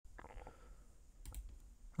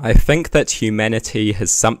I think that humanity has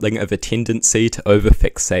something of a tendency to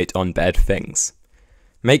overfixate on bad things.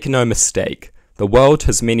 Make no mistake, the world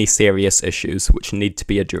has many serious issues which need to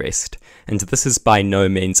be addressed, and this is by no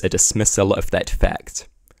means a dismissal of that fact.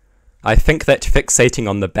 I think that fixating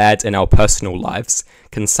on the bad in our personal lives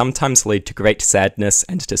can sometimes lead to great sadness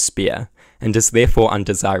and despair, and is therefore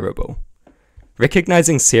undesirable.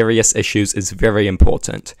 Recognizing serious issues is very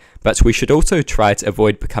important, but we should also try to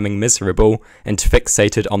avoid becoming miserable and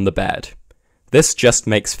fixated on the bad. This just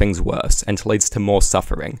makes things worse and leads to more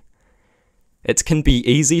suffering. It can be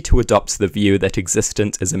easy to adopt the view that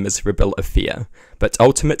existence is a miserable affair, but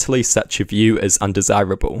ultimately such a view is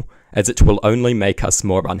undesirable, as it will only make us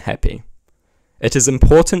more unhappy. It is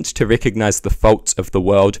important to recognize the faults of the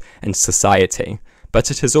world and society, but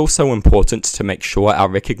it is also important to make sure our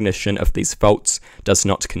recognition of these faults does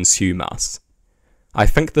not consume us. I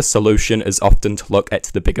think the solution is often to look at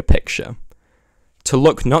the bigger picture. To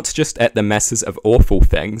look not just at the masses of awful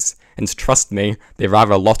things, and trust me, there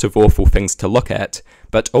are a lot of awful things to look at,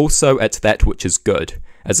 but also at that which is good,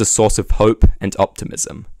 as a source of hope and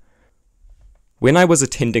optimism. When I was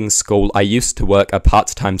attending school, I used to work a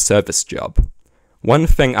part-time service job. One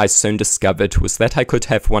thing I soon discovered was that I could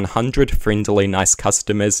have 100 friendly, nice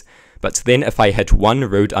customers, but then if I had one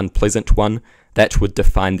rude, unpleasant one, that would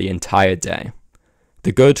define the entire day.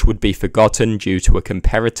 The good would be forgotten due to a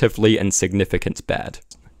comparatively insignificant bad.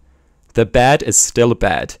 The bad is still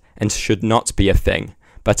bad, and should not be a thing,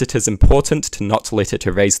 but it is important to not let it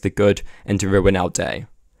erase the good and ruin our day.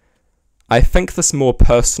 I think this more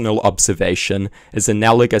personal observation is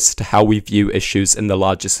analogous to how we view issues in the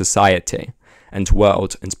larger society and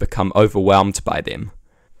world and become overwhelmed by them.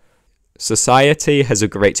 Society has a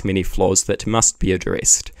great many flaws that must be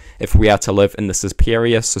addressed if we are to live in the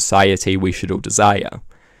superior society we should all desire.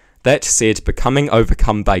 That said, becoming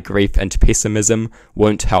overcome by grief and pessimism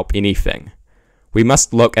won't help anything. We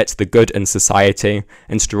must look at the good in society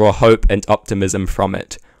and draw hope and optimism from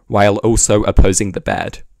it, while also opposing the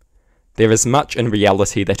bad. There is much in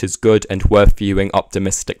reality that is good and worth viewing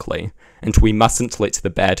optimistically, and we mustn't let the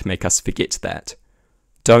bad make us forget that.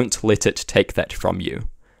 Don't let it take that from you.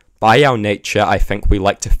 By our nature, I think we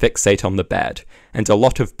like to fixate on the bad, and a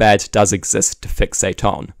lot of bad does exist to fixate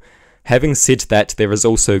on. Having said that, there is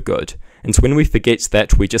also good, and when we forget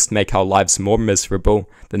that, we just make our lives more miserable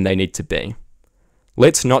than they need to be.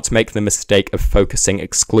 Let's not make the mistake of focusing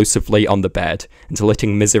exclusively on the bad and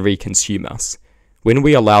letting misery consume us. When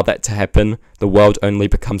we allow that to happen, the world only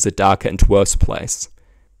becomes a darker and worse place.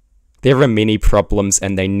 There are many problems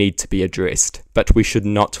and they need to be addressed, but we should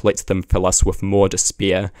not let them fill us with more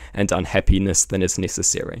despair and unhappiness than is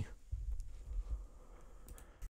necessary.